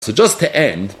So just to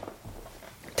end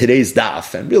today's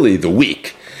daf, and really the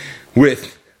week,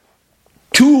 with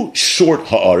two short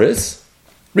ha'aras,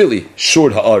 really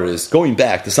short ha'aras, going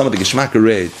back to some of the Geshmak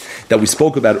Reid that we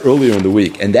spoke about earlier in the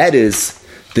week, and that is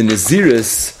the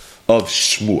Naziris of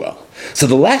Shmuel. So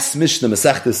the last Mishnah,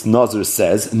 Masechtas Nazir,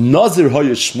 says, Nazir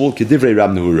hoya Shmuel kedivrei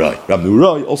Rab Nehurai. Rab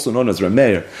Nehurai, also known as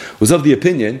Rameir, was of the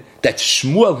opinion that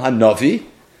Shmuel Hanavi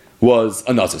was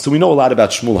a Nazir. So we know a lot about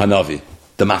Shmuel Hanavi,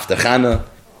 the Maftachana.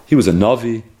 He was a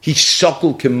Navi. He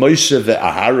shakul keMoshe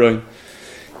ve'Aharon.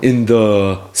 In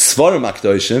the Svarim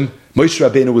HaKadoshim, Moshe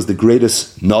Rabbeinu was the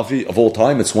greatest Navi of all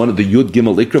time. It's one of the Yud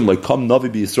Gimel Ikram, like come Navi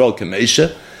b'Yisrael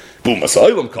keMoshe. Boom,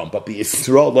 Masayim come, but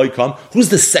b'Yisrael like come. Who's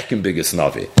the second biggest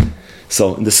Navi?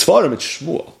 So in the Svarim, it's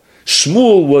Shmuel.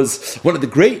 Shmuel was one of the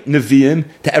great Nevi'im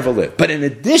to ever live. But in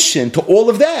addition to all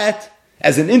of that,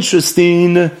 as an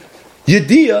interesting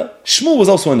Yediyah, Shmuel was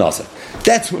also a Nazir.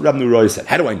 That's what Rab Nehurai said.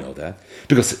 How do I know that?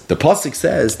 Because the pasuk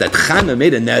says that Chana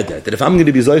made a neder, that if I'm going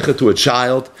to be zoicha to a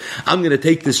child, I'm going to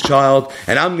take this child,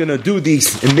 and I'm going to do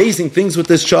these amazing things with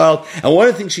this child. And one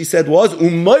of the things she said was,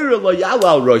 Umayra lo yala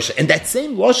al rosha. And that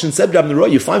same lashon said Rab Nehurai,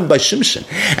 you find by Shimshon.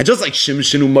 And just like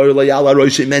Shimshon, Umayra lo yala al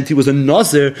rosha, it meant he was a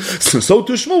Nazir, so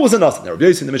too Shmuel was a Nazir. Now Rabbi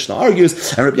Yossi in the Mishnah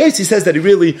argues, and Rabbi Yossi says that he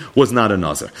really was not a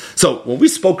Nazir. So when we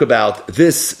spoke about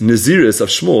this Naziris of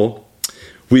Shmuel,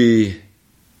 we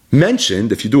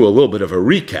mentioned, if you do a little bit of a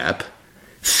recap,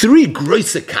 three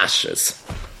groise kashas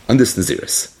on this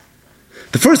Naziris.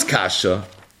 The first kasha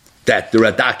that the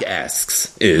Radak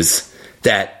asks is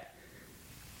that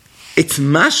it's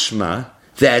mashma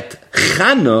that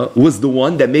Chana was the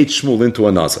one that made Shmuel into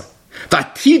a Nazir.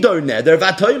 Vatidor neder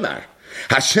vatoymar.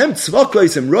 Hashem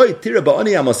tzvokos imroi tira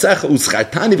ba'oni amosecha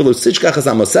uschartani v'lo sichkachas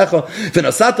amosecha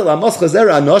v'nasatel amoscha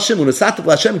zera anoshim u'nasatel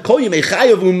Hashem kol yimei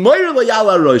chayav u'moyer lo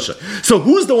yala roisha. So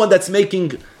who's the one that's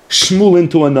making Shmuel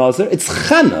into a Nazir? It's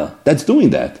Chana that's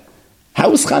doing that.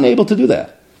 How is Chana able to do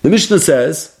that? The Mishnah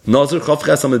says, Nazir chav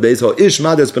ches amid beis ho ish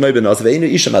maderes b'noi b'nazir ve'inu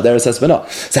isha maderes es b'no.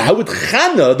 So how would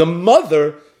Chana, the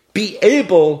mother, be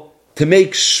able to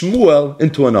make Shmuel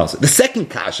into a Nazir? The second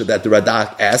kasha that the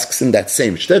Radak asks in that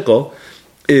same shtickle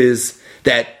is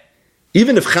that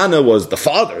even if Chana was the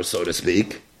father, so to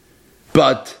speak,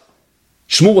 but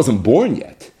Shmuel wasn't born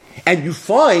yet, and you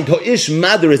find Ho'ish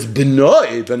Madar is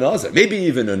B'noi B'nazir, maybe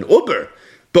even an Uber,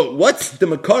 but what's the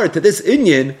makar to this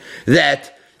inyan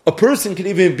that a person can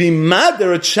even be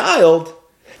Madar, a child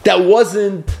that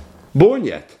wasn't born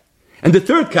yet? And the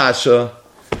third kasha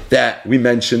that we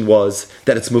mentioned was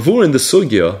that it's Mavur in the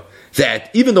Sugya, that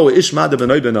even though Ish Madar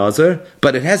B'noi B'nazir,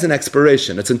 but it has an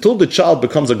expiration. It's until the child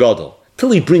becomes a gadol,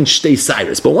 till he brings Shtei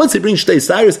Cyrus. But once he brings Shtei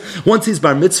Cyrus, once he's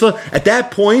bar mitzvah, at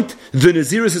that point, the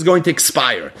Naziris is going to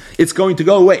expire. It's going to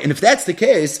go away. And if that's the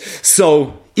case,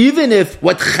 so even if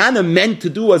what Chana meant to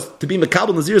do was to be Makabel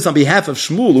Naziris on behalf of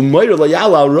Shmuel, Umayr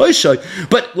Layala al Roshai,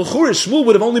 but L'chur Shmuel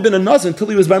would have only been a Nazir until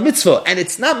he was bar mitzvah. And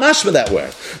it's not mashma that way.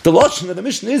 The lashon of the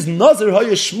Mishnah is Nazir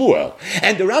Haya Shmuel.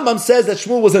 And the Rambam says that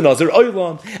Shmuel was a Nazir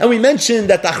Oilam. And we mentioned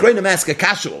that the Achreinim ask a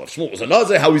kasha, well, if Shmuel was a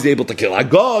Nazir, how was he able to kill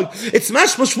Agag? It's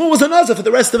mashma Shmuel was a Nazir for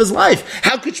the rest of his life.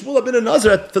 How could Shmuel have been a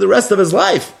Nazir for the rest of his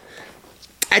life?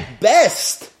 At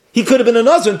best, he could have been a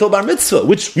Nazir until bar mitzvah,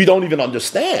 which we don't even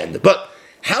understand. But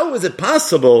how is it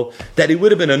possible that he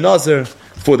would have been a Nazir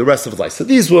for the rest of his life? So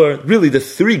these were really the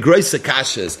three greise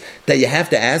kashas that you have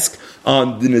to ask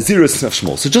on the Naziris of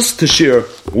Shmuel. So just to share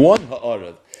one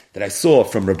ha'arad that I saw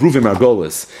from Reb Ruvi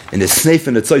Margolis in his Sneif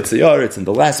and the Tzitz Yaretz, in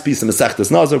the last piece of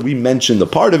Masechtas Nazir, we mentioned a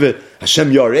part of it,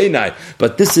 Hashem Yareinai,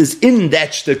 but this is in that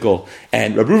shtickle.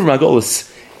 And Reb Ruvi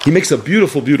Margolis, he makes a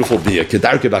beautiful, beautiful biyah,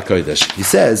 Kedarke B'Kodesh. He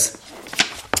says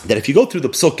that if you go through the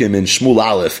psukim in Shmuel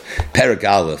Aleph, Perek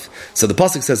Aleph, so the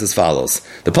pasuk says as follows.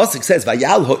 The pasuk says,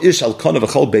 "Vayal ho'ish al kana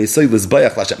v'chol beisoy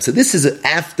l'zbayach l'Hashem." So this is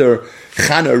after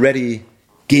Chana already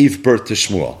gave birth to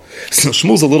Shmuel. So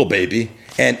Shmuel's a little baby,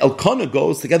 and Elkanah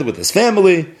goes together with his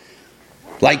family,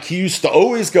 like he used to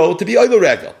always go to be Oilo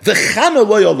Regel. V'Chana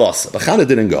lo yolasa, but Chana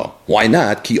didn't go. Why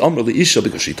not? Ki Amr li'isha,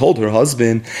 because she told her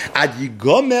husband, Ad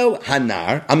yigomel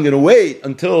hanar, I'm going to wait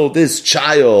until this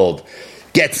child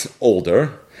gets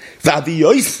older,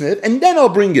 and then I'll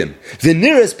bring him.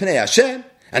 V'niras pnei Hashem,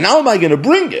 and now am I going to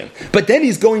bring him? But then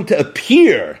he's going to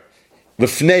appear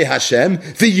v'fnei Hashem,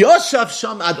 v'yoshav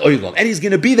sham ad oilam, and he's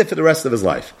going to be there for the rest of his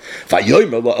life.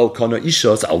 V'yomer lo Elkanah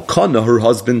ishos, Elkanah, her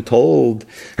husband, told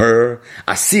her,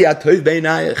 Asiya tov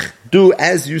beinayich, do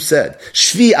as you said.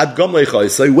 Shvi ad gam leichai,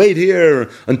 so wait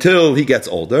here until he gets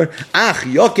older. Ach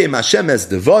yokem Hashem es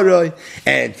devaroi,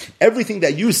 and everything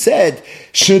that you said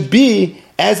should be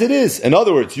as it is. In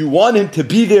other words, you want him to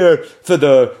be there for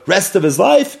the rest of his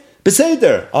life,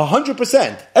 Beseder,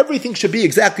 100%. Everything should be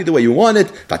exactly the way you want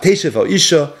it. Vateshev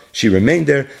Isha, she remained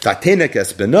there. Vatenek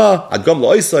Esbena, Adgam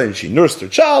Loisa, and she nursed her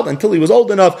child until he was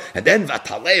old enough. And then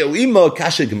Vataleo Ima,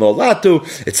 Kasha Gmolatu,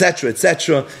 etc.,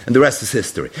 etc. And the rest is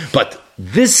history. But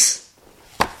this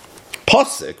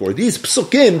pasuk, or these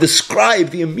psukim,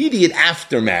 describe the immediate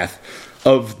aftermath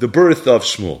of the birth of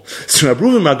Shmuel. So Rabbi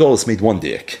Reuven Margolis made one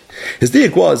diak. His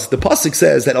diak was, the pasuk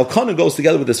says that Elkanah goes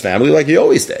together with his family like he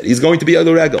always did. He's going to be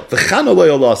Elul Regel.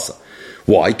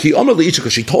 Why?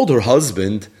 Because she told her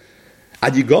husband,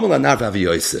 Ad Yigomel Anar V'Avi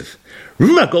Yosef.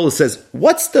 Reuven Margolis says,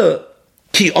 what's the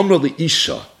Ki Amra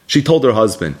L'Isha? She told her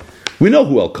husband. We know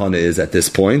who Elkanah is at this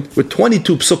point. We're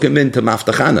 22 psukim into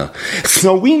Maftachana.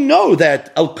 So we know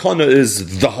that Elkanah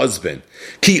is the husband.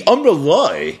 Ki Amra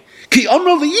Loi, Ki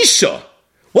Amra L'Isha.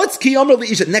 What's Ki Amra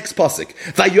L'Isha? Next pasuk.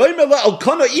 Vayomer La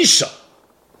Elkanah Isha.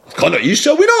 Elkanah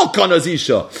Isha? We know Elkanah's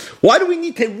Isha. Why do we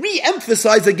need to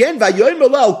re-emphasize again? Vayomer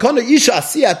La Elkanah Isha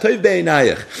Asiyah Tov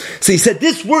Be'enayich. So he said,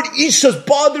 this word Isha is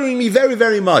bothering me very,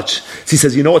 very much. So he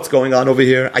says, you know what's going on over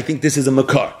here? I think this is a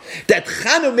makar. That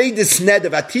Chana made this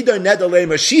neder, Atidar neder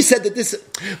lemer. She said that this,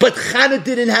 but Chana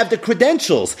didn't have the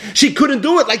credentials. She couldn't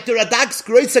do it like the Radak's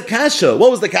Greatsa Kasha.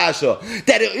 What was the Kasha?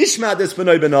 That Ishma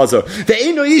Despanoy Ben Azar. The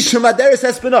Eino Isha Maderes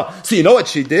Espana. So you know what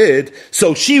she did?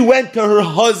 So she went to her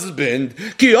husband,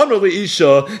 Ki Amar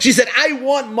Isha. She said, I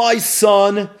want my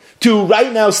son to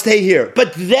right now stay here,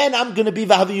 but then I'm going to be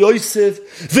Vahavi Yosef,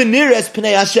 V'nires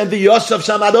Pnei Hashem V'yoshav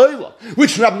Shamad Oila,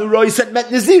 which Rab Nuroi said meant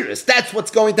Naziris. That's what's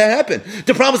going to happen.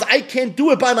 The problem is I can't do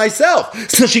it by myself.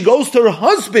 So she goes to her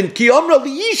husband, Ki Amra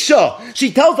Liisha.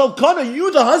 She tells Elkanah,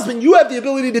 you the husband, you have the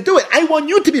ability to do it. I want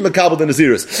you to be Makabel the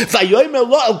Naziris. Vayomer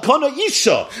La Elkanah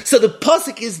Isha. So the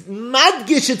pasuk is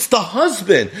Madgish, it's the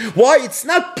husband. Why? It's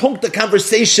not punkt the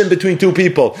conversation between two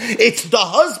people. It's the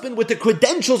husband with the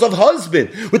credentials of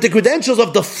husband, with the credentials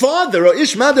of the father, or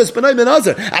Ishmael Benay Ben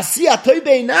Azar. Asiyah Toy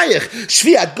Beinayich,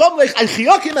 Shviat Gomlech Al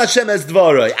Chiyakim Hashem Es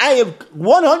Dvarai. I am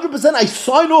 100%. I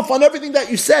sign off on everything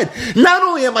that you said. Not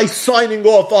only am I signing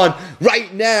off on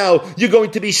right now, you're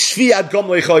going to be Shviat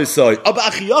Gomlech Oisai. But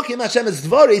Chiyakim Hashem Es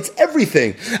Dvarai. It's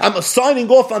everything. I'm signing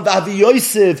off on Vahavi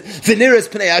Yosef, V'nires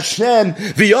Pnei Hashem,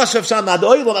 V'yoshav Sham Ad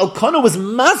Oilam. Elkanah was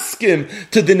maskim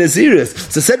to the Naziris.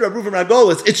 So said Rabbi Reuven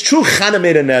Margolis, it's true Chana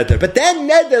made a neder, but that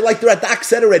neder, like the Radak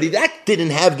said already, that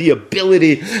didn't have the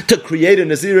ability to create a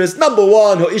Naziris. Number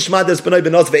one, number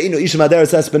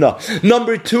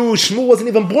two, Shmuel wasn't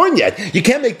even born yet. You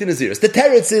can't make the Naziris. The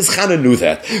Teretz is Chana knew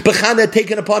that, but Chana had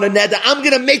taken upon a neder, I'm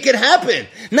going to make it happen.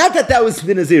 Not that was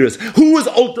the Naziris. Who was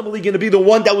ultimately going to be the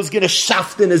one that was going to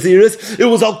shaft the Naziris? It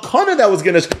was Elkanah that was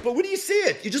going to. But where do you see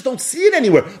it? You just don't see it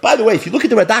anywhere. By the way, if you look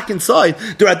at the Radak inside,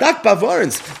 the Radak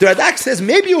Bavarans, the Radak says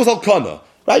maybe it was Elkanah.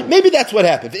 Right? Maybe that's what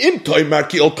happened. Im toy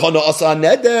marki Elkanah asa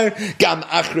neder gam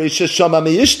achrei sheshama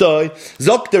meishtoy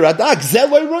zok the Radak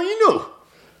zeloy roinu.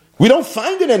 We don't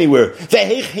find it anywhere. He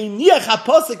says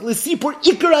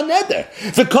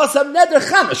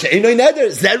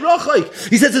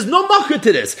there's no makar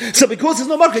to this. So because there's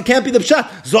no makar, it can't be the pshat.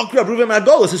 Zokra Reuven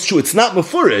Margolis is true. It's not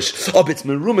mefurish. Oh, it's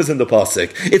merumas in the pasuk.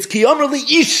 It's ki amar li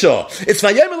isha. It's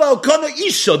vayomer Elkanah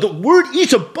isha. The word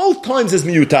isha both times is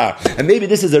miyutar. And maybe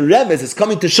this is a remez. It's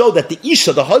coming to show that the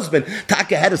isha, the husband,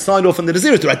 Taka had a sign off on the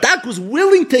Naziris. The Radak was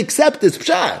willing to accept this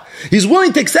pshat. He's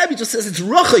willing to accept. He just says it's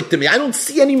rachik to me. I don't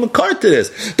see any makar to this.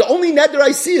 The only neder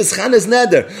I see is Chana's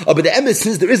neder. But the emes,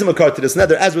 since there is a makar to this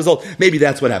neder, as a result, maybe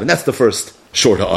that's what happened. That's the first short ha'ar.